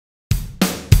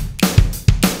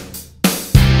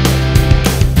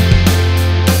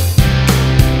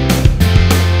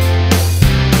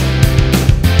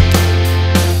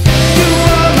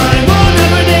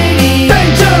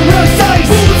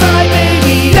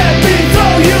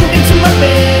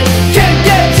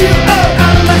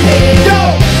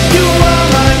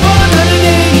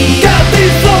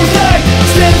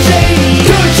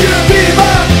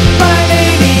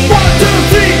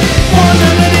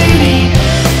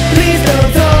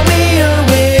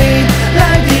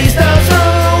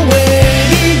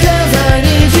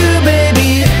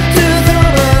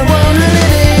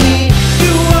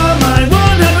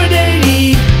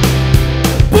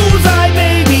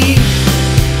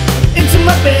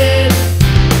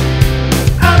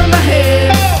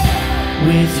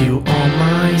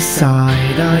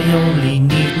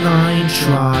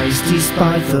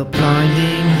despite the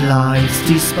blinding lights,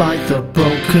 despite the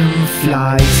broken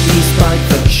flights, despite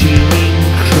the cheering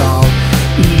crowd.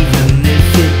 Even if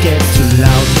it gets too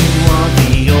loud, you are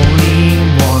the only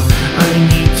one. I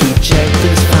need to check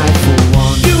this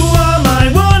 541. You are my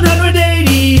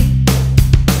 180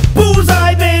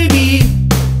 bullseye, baby.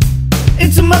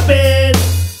 Into my bed,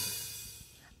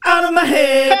 out of my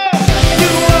head.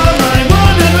 You are my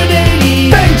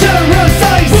 180 dangerous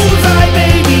size bullseye,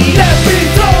 baby. Let me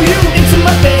throw you into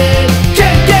my bed.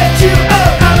 Can't get you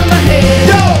up out of my head.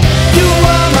 Yo, you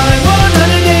are my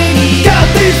 180. Got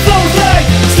these flows like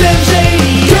Slim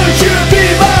Shady. Could you be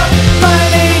my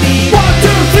lady? 1,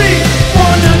 2, 3,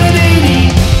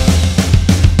 180.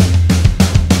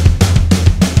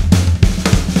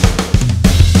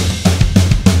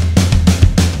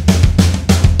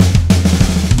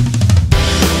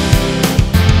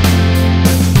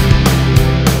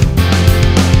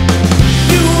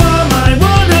 You are my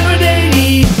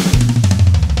 180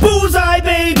 bullseye,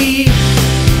 baby.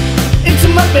 Into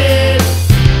my bed,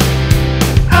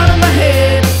 out of my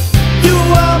head. You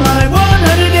are my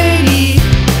 180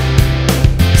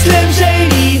 Slim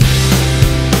Shady,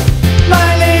 my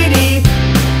lady.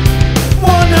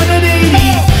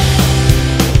 180.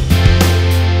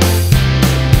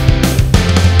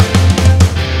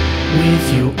 With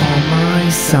you on my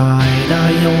side,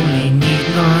 I only need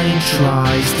 9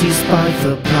 tries. Despite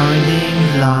the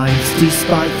blinding lights,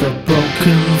 despite the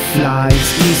broken flights,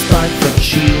 despite the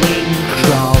cheering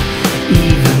crowd.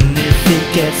 Even if it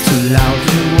gets too loud,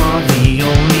 you are the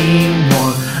only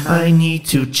one. I need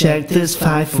to check this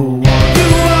 541. You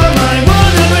are my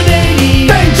 180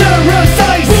 dangerous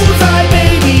size bullseye,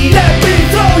 baby. Let me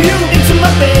throw you into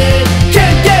my bed.